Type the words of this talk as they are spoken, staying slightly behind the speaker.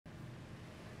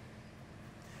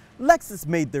Lexus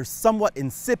made their somewhat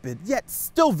insipid, yet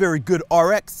still very good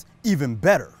RX even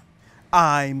better.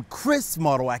 I'm Chris from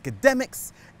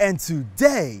AutoAcademics, and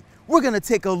today we're going to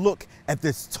take a look at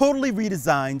this totally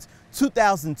redesigned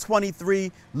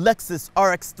 2023 Lexus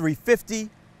RX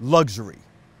 350 Luxury.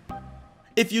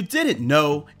 If you didn't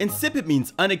know, insipid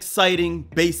means unexciting,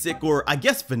 basic, or I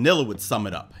guess vanilla would sum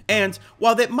it up. And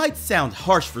while that might sound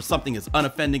harsh for something as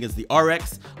unoffending as the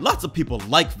RX, lots of people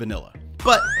like vanilla.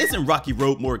 But isn't Rocky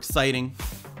Road more exciting?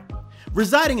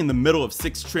 Residing in the middle of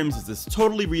 6 trims is this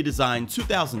totally redesigned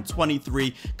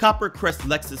 2023 Copper Crest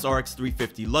Lexus RX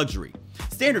 350 Luxury.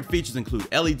 Standard features include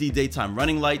LED daytime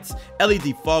running lights,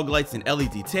 LED fog lights, and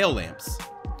LED tail lamps.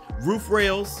 Roof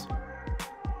rails,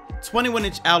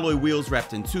 21-inch alloy wheels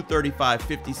wrapped in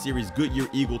 235/50 series Goodyear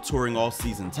Eagle Touring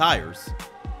all-season tires,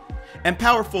 and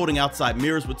power folding outside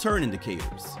mirrors with turn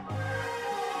indicators.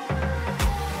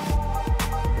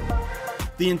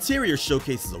 The interior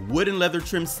showcases a wood and leather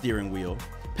trimmed steering wheel,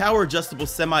 power adjustable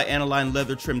semi-aniline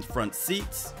leather trimmed front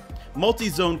seats,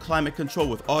 multi-zone climate control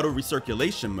with auto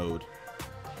recirculation mode,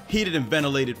 heated and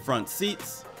ventilated front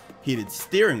seats, heated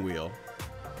steering wheel,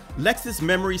 Lexus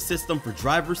memory system for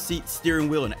driver's seat, steering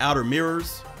wheel, and outer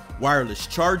mirrors, wireless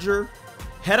charger,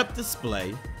 head-up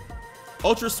display,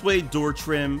 ultra suede door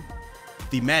trim,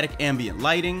 thematic ambient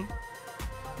lighting,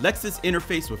 Lexus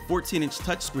interface with 14-inch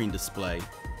touchscreen display,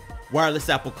 wireless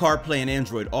Apple CarPlay and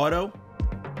Android Auto,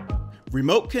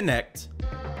 remote connect,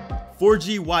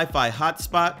 4G Wi-Fi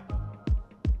hotspot,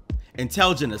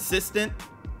 intelligent assistant.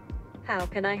 How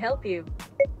can I help you?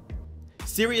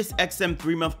 Sirius XM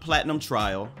 3-month platinum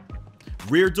trial,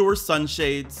 rear door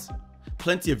sunshades,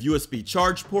 plenty of USB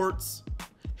charge ports,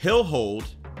 hill hold,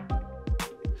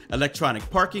 electronic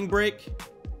parking brake,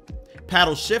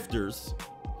 paddle shifters,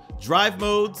 drive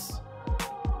modes,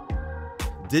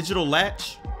 digital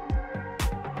latch,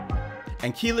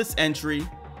 and keyless entry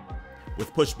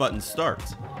with push button start.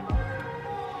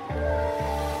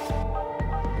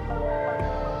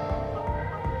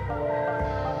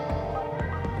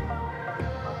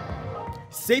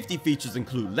 Safety features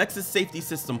include Lexus Safety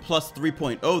System Plus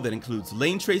 3.0 that includes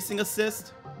lane tracing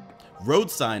assist, road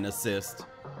sign assist,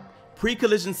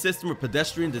 pre-collision system with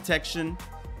pedestrian detection,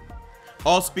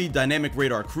 all-speed dynamic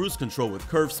radar cruise control with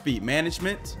curve speed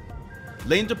management,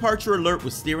 lane departure alert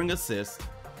with steering assist,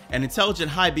 and intelligent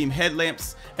high beam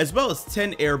headlamps, as well as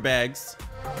 10 airbags,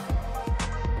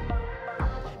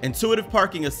 intuitive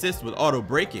parking assist with auto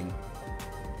braking,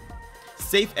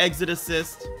 safe exit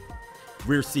assist,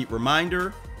 rear seat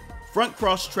reminder, front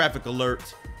cross traffic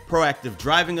alert, proactive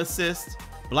driving assist,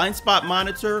 blind spot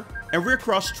monitor, and rear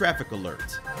cross traffic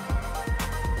alert.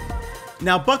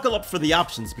 Now buckle up for the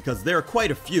options because there are quite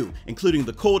a few, including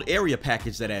the cold area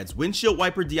package that adds windshield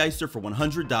wiper deicer for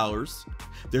 $100,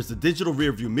 there's a digital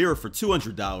rear view mirror for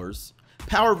 $200,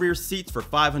 power rear seats for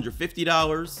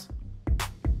 $550,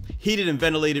 heated and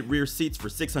ventilated rear seats for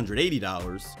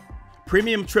 $680,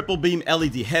 premium triple beam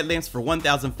LED headlamps for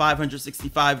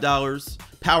 $1,565,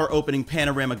 power opening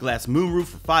panorama glass moonroof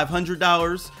for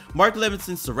 $500, Mark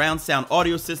Levinson surround sound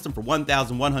audio system for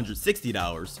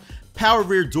 $1,160, power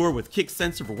rear door with kick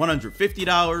sensor for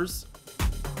 $150,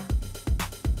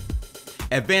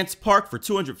 advanced park for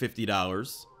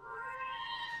 $250,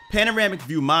 panoramic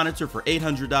view monitor for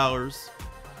 $800,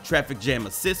 traffic jam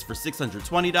assist for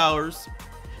 $620,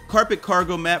 carpet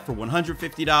cargo mat for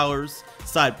 $150,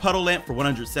 side puddle lamp for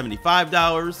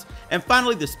 $175, and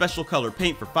finally the special color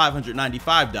paint for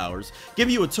 $595,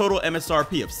 giving you a total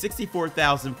M.S.R.P of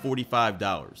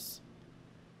 $64,045.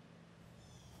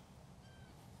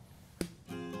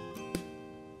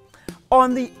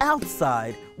 On the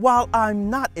outside, while I'm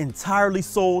not entirely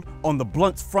sold on the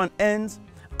blunt front end,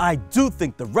 I do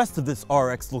think the rest of this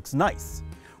RX looks nice.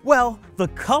 Well, the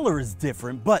color is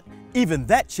different, but even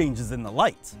that changes in the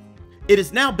light. It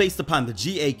is now based upon the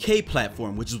GAK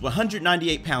platform, which is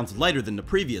 198 pounds lighter than the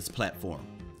previous platform.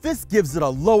 This gives it a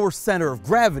lower center of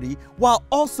gravity while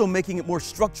also making it more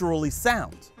structurally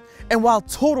sound. And while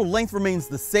total length remains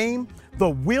the same,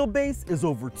 the wheelbase is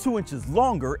over 2 inches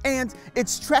longer and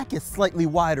its track is slightly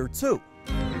wider too.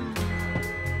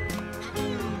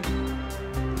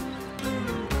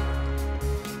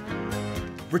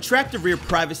 Retract the rear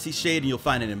privacy shade and you'll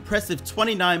find an impressive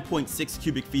 29.6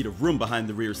 cubic feet of room behind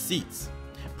the rear seats.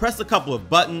 Press a couple of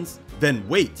buttons, then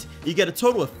wait. You get a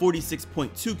total of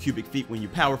 46.2 cubic feet when you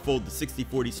power fold the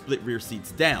 60/40 split rear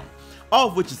seats down, all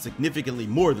of which is significantly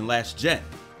more than last gen.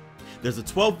 There's a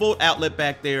 12-volt outlet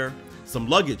back there, some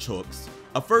luggage hooks,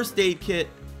 a first aid kit,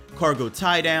 cargo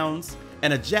tie downs,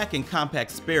 and a jack and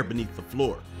compact spare beneath the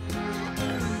floor.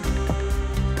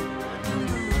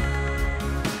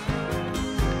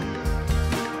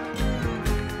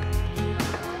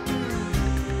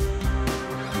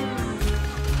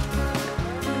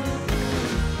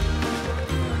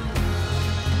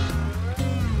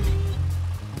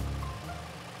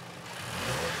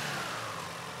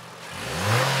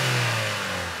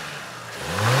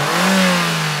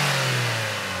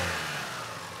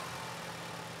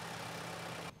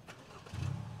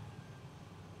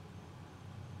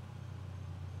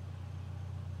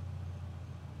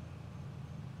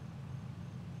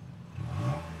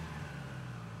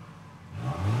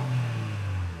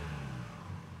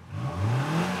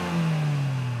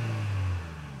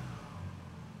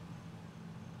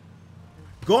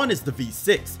 gone is the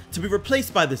V6, to be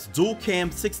replaced by this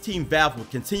dual-cam 16 valve with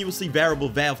continuously variable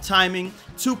valve timing,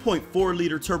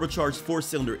 2.4-liter turbocharged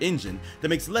 4-cylinder engine that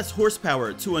makes less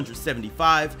horsepower at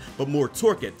 275 but more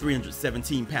torque at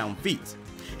 317 pound-feet.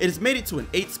 It has made it to an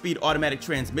 8-speed automatic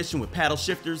transmission with paddle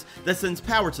shifters that sends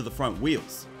power to the front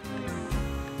wheels.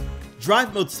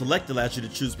 Drive Mode Select allows you to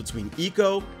choose between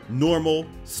Eco, Normal,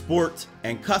 Sport,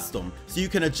 and Custom, so you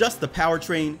can adjust the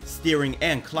powertrain, steering,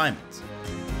 and climate.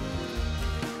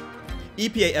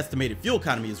 EPA estimated fuel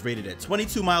economy is rated at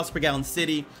 22 miles per gallon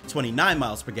city, 29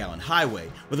 miles per gallon highway,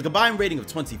 with a combined rating of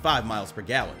 25 miles per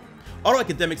gallon.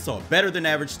 AutoAcademics saw a better than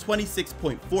average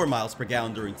 26.4 miles per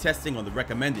gallon during testing on the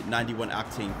recommended 91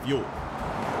 octane fuel.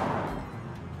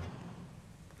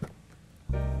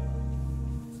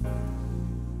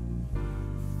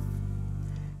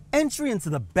 Entry into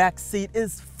the back seat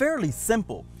is fairly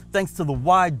simple thanks to the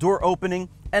wide door opening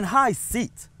and high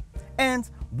seat. And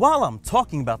while I'm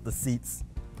talking about the seats,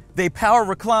 they power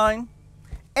recline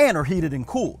and are heated and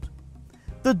cooled.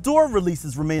 The door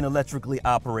releases remain electrically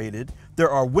operated. There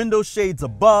are window shades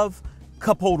above,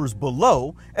 cup holders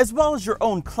below, as well as your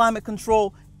own climate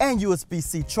control and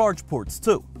USB-C charge ports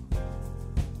too.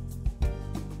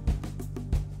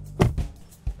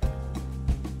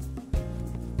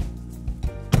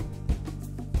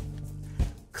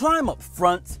 Climb up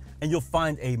front and you'll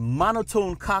find a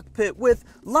monotone cockpit with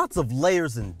lots of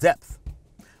layers and depth.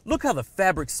 Look how the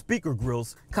fabric speaker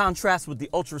grills contrast with the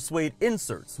ultra suede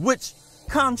inserts, which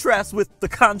contrasts with the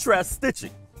contrast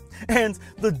stitching. And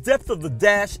the depth of the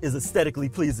dash is aesthetically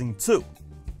pleasing too.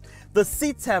 The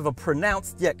seats have a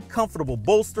pronounced yet comfortable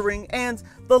bolstering, and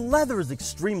the leather is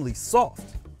extremely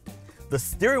soft. The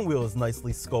steering wheel is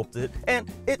nicely sculpted,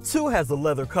 and it too has a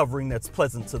leather covering that's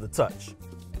pleasant to the touch.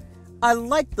 I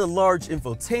like the large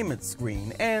infotainment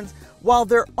screen, and while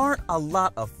there aren't a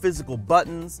lot of physical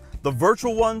buttons, the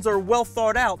virtual ones are well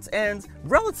thought out and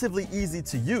relatively easy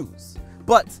to use.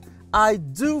 But I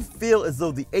do feel as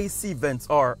though the AC vents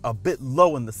are a bit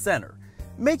low in the center,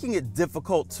 making it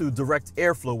difficult to direct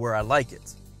airflow where I like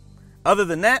it. Other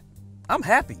than that, I'm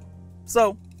happy.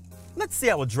 So let's see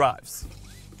how it drives.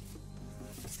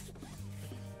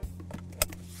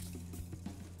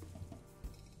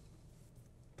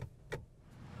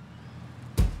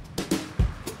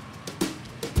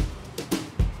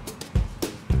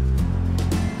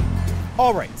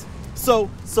 Alright,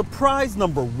 so surprise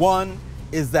number one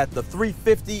is that the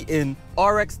 350 in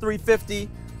RX 350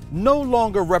 no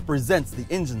longer represents the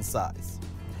engine size.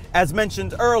 As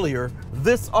mentioned earlier,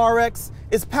 this RX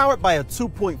is powered by a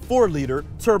 2.4-liter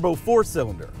turbo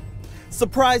 4-cylinder.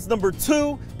 Surprise number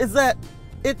two is that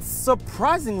it's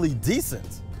surprisingly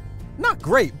decent. Not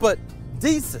great, but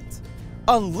decent.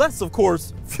 Unless, of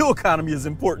course, fuel economy is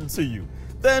important to you.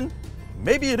 Then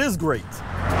maybe it is great.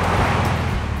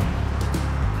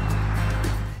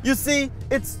 You see,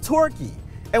 it's torquey,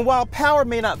 and while power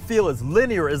may not feel as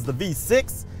linear as the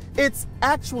V6, it's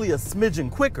actually a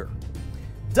smidgen quicker.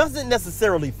 Doesn't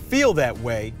necessarily feel that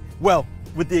way, well,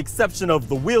 with the exception of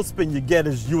the wheel spin you get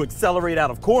as you accelerate out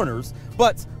of corners,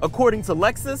 but according to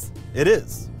Lexus, it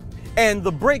is. And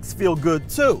the brakes feel good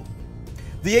too.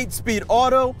 The 8-speed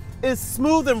auto is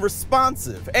smooth and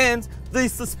responsive, and the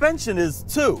suspension is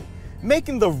too,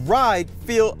 making the ride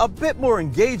feel a bit more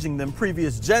engaging than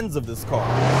previous gens of this car.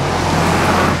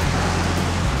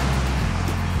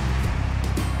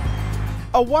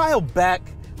 A while back,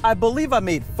 I believe I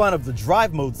made fun of the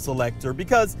drive mode selector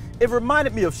because it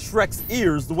reminded me of Shrek's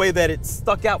ears the way that it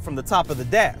stuck out from the top of the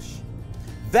dash.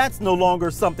 That's no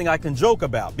longer something I can joke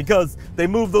about because they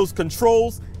move those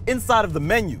controls inside of the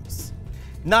menus.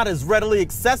 Not as readily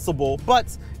accessible,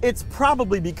 but it's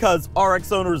probably because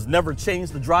RX owners never change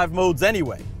the drive modes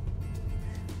anyway.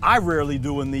 I rarely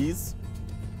do in these.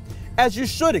 As you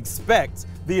should expect,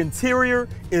 the interior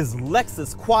is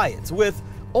Lexus quiet with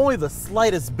only the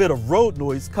slightest bit of road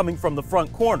noise coming from the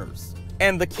front corners.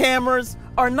 And the cameras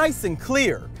are nice and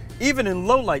clear, even in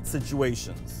low light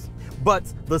situations. But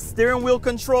the steering wheel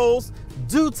controls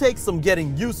do take some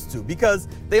getting used to because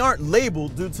they aren't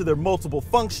labeled due to their multiple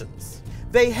functions.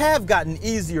 They have gotten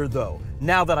easier though,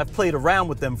 now that I've played around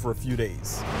with them for a few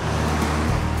days.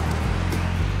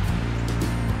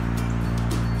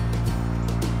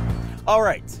 All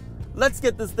right, let's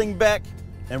get this thing back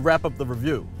and wrap up the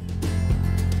review.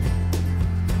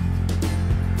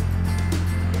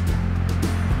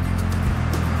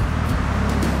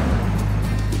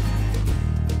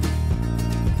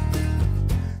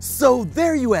 So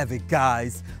there you have it,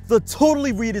 guys. The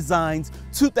totally redesigned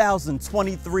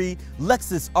 2023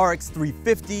 Lexus RX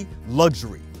 350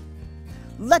 Luxury.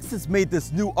 Lexus made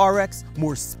this new RX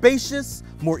more spacious,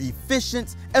 more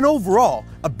efficient, and overall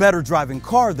a better driving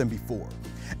car than before.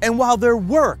 And while there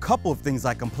were a couple of things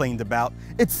I complained about,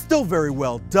 it's still very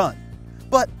well done.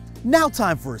 But now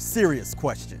time for a serious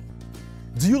question.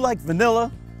 Do you like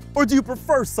vanilla, or do you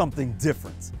prefer something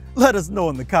different? Let us know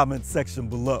in the comments section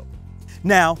below.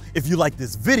 Now, if you like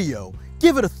this video,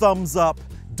 give it a thumbs up,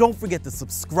 don't forget to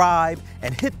subscribe,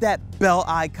 and hit that bell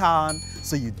icon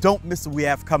so you don't miss what we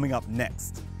have coming up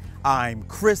next. I'm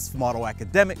Chris from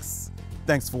AutoAcademics.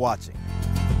 Thanks for watching.